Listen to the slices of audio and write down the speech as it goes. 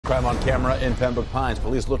Crime on camera in Pembroke Pines.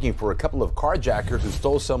 Police looking for a couple of carjackers who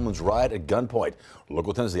stole someone's ride at gunpoint.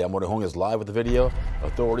 Local 10's Leanne Morehong is live with the video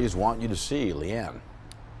authorities want you to see. Leanne.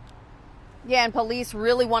 Yeah, and police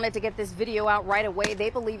really wanted to get this video out right away. They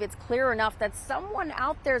believe it's clear enough that someone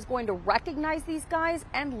out there is going to recognize these guys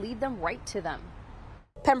and lead them right to them.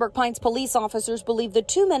 Pembroke Pines police officers believe the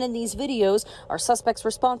two men in these videos are suspects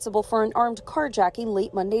responsible for an armed carjacking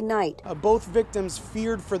late Monday night. Both victims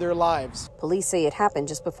feared for their lives. Police say it happened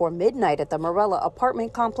just before midnight at the Morella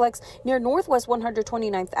apartment complex near Northwest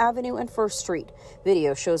 129th Avenue and 1st Street.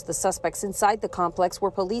 Video shows the suspects inside the complex,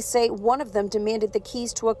 where police say one of them demanded the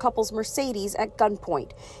keys to a couple's Mercedes at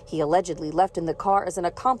gunpoint. He allegedly left in the car as an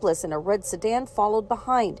accomplice in a red sedan followed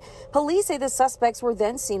behind. Police say the suspects were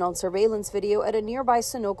then seen on surveillance video at a nearby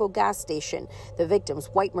Sunoco gas station. The victim's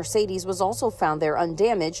white Mercedes was also found there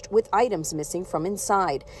undamaged, with items missing from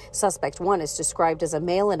inside. Suspect 1 is described as a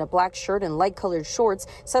male in a black shirt and light-colored shorts.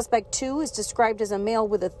 Suspect 2 is described as a male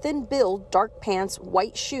with a thin build, dark pants,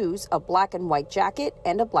 white shoes, a black and white jacket,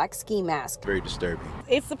 and a black ski mask. Very disturbing.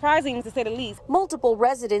 It's surprising, to say the least. Multiple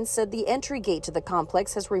residents said the entry gate to the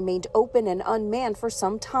complex has remained open and unmanned for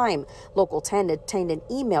some time. Local 10 obtained an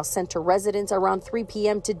email sent to residents around 3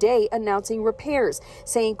 p.m. today announcing repairs,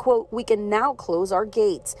 saying, quote, "We can now close our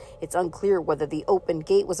gates." It's unclear whether the open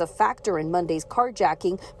gate was a factor in Monday's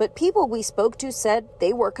carjacking, but people we spoke to said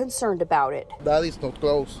they were concerned about it. That is not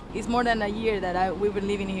close. It's more than a year that we've been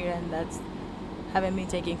living here, and that's haven't been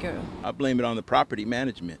taken care of. I blame it on the property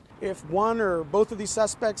management. If one or both of these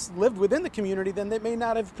suspects lived within the community, then they may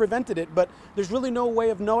not have prevented it. But there's really no way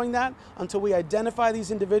of knowing that until we identify these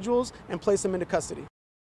individuals and place them into custody.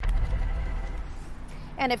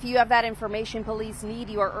 And if you have that information police need,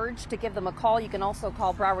 you are urged to give them a call. You can also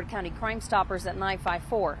call Broward County Crime Stoppers at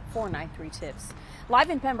 954-493-TIPS.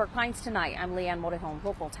 Live in Pembroke Pines tonight, I'm Leanne Morehong,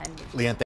 Local 10 News. Leanne,